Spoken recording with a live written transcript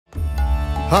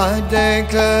Hare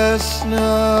Krishna,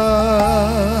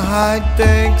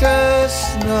 Hare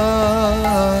Krishna,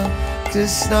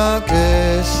 Krishna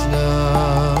Krishna,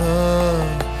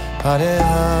 Hare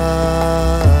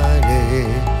Hare,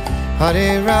 Hare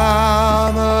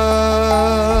Rama,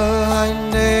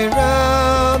 Hare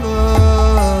Rama,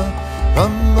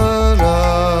 Rama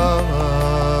Rama,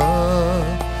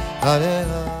 Hare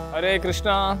Hare. Hare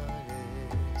Krishna.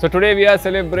 So today we are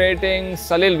celebrating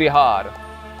Salila Vihar.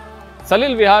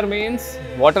 Salila Vihar means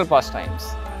water pastimes.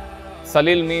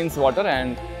 Salil means water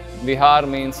and Vihar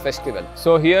means festival.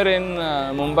 So here in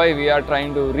Mumbai we are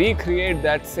trying to recreate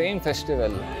that same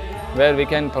festival where we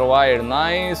can provide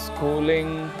nice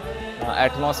cooling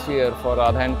atmosphere for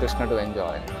Radha and Krishna to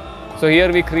enjoy. So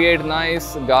here we create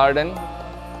nice garden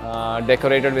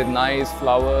decorated with nice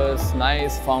flowers,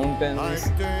 nice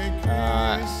fountains,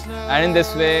 and in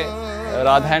this way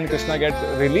Radha and Krishna get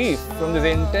relief from this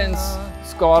intense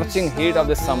scorching heat of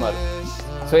the summer.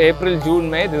 So April, June,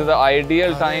 May, this is the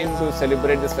ideal time to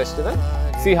celebrate this festival.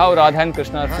 See how Radha and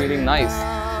Krishna are feeling nice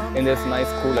in this nice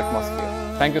cool atmosphere.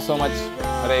 Thank you so much.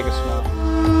 Hare Krishna.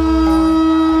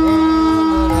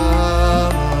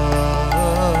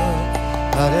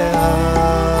 Hare Hare.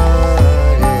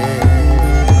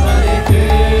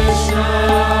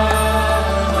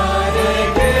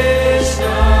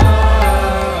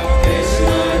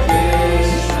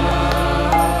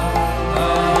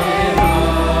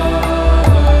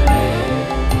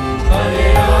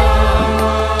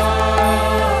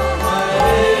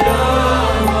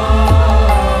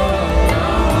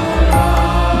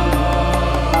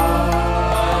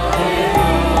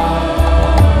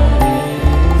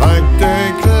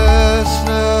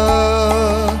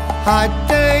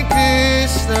 Hare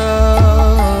Krishna,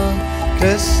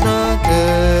 Krishna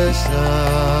Krishna,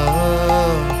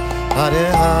 Hare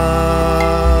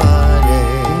Hare,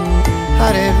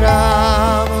 Hare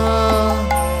Rama,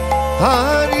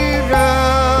 Hare